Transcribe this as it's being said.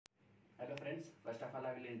friends, first of all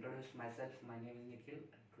I will introduce myself. My name is Nikhil.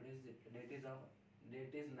 Today's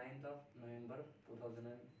date is 9th of November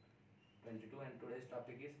 2022, and today's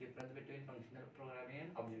topic is difference between functional programming and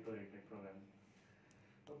object oriented programming.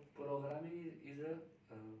 So programming is a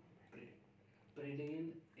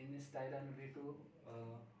predefined in style and way to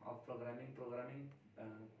of programming. Programming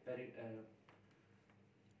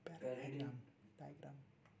Diagram.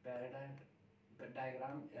 paradigm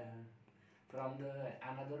diagram from the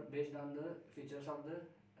another based on the features of the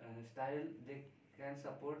style they can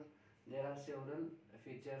support. There are several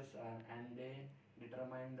features and they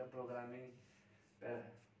determine the programming pa-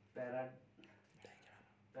 para-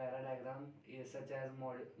 paradigm is such as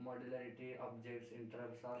modularity, objects,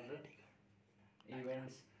 interrupts, or the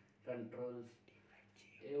events, controls.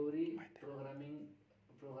 Every programming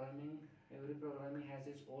every programming has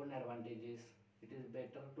its own advantages. It is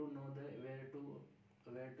better to know the where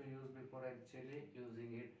to use before actually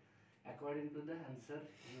using it, according to the answer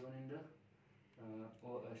given in the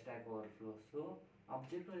Stack Overflow. So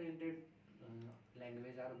object oriented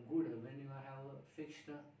language are good when you have a fixed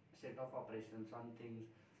set of operations on things,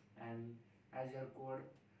 and as your code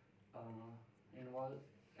uh, involve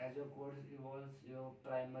as your code evolves your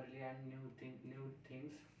primarily and new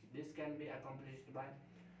things, this can be accomplished by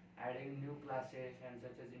adding new classes and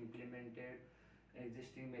such as implemented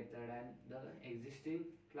existing method, and the existing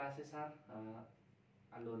classes are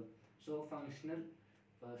alone. So functional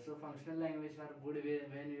language are good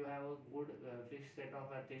when you have a good fixed set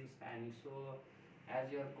of things, and so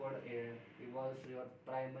as your code evolves, your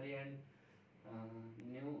primary and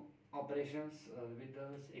new operations with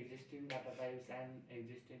those existing data types and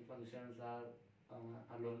existing functions are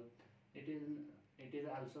alone. It is it is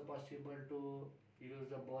also possible to use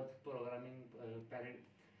the both programming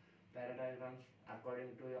paradigms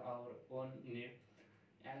according to our own need,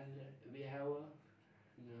 as we have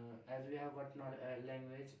as we have what not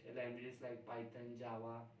languages like Python,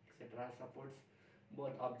 Java, etc. supports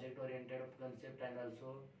both object oriented concept and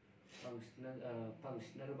also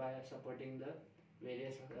functional by supporting the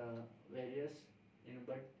various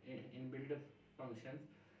inbuilt functions.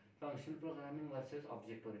 Functional programming versus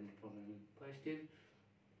object oriented programming. First is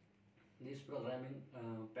this programming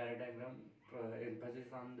paradigm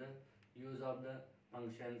emphasis on the use of the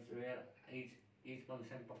functions where each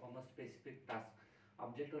function performs a specific task.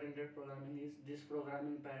 Object oriented programming is this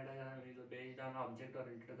programming paradigm is based on object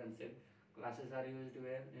oriented concept. Classes are used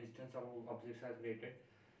where instance of objects are created.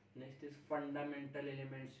 Next is fundamental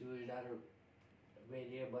elements used are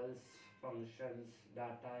variables, functions.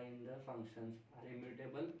 Data in the functions are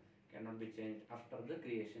immutable, cannot be changed after the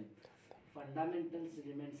creation. Fundamental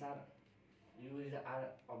elements are used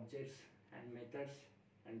are objects and methods,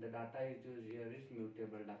 and the data is used here is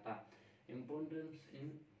mutable data. Importance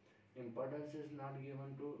is not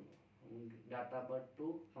given to data but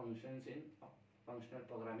to functions in functional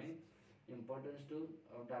programming. Importance to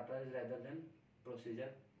of data is rather than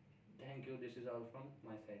procedure. Thank you. This is all from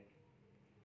my side.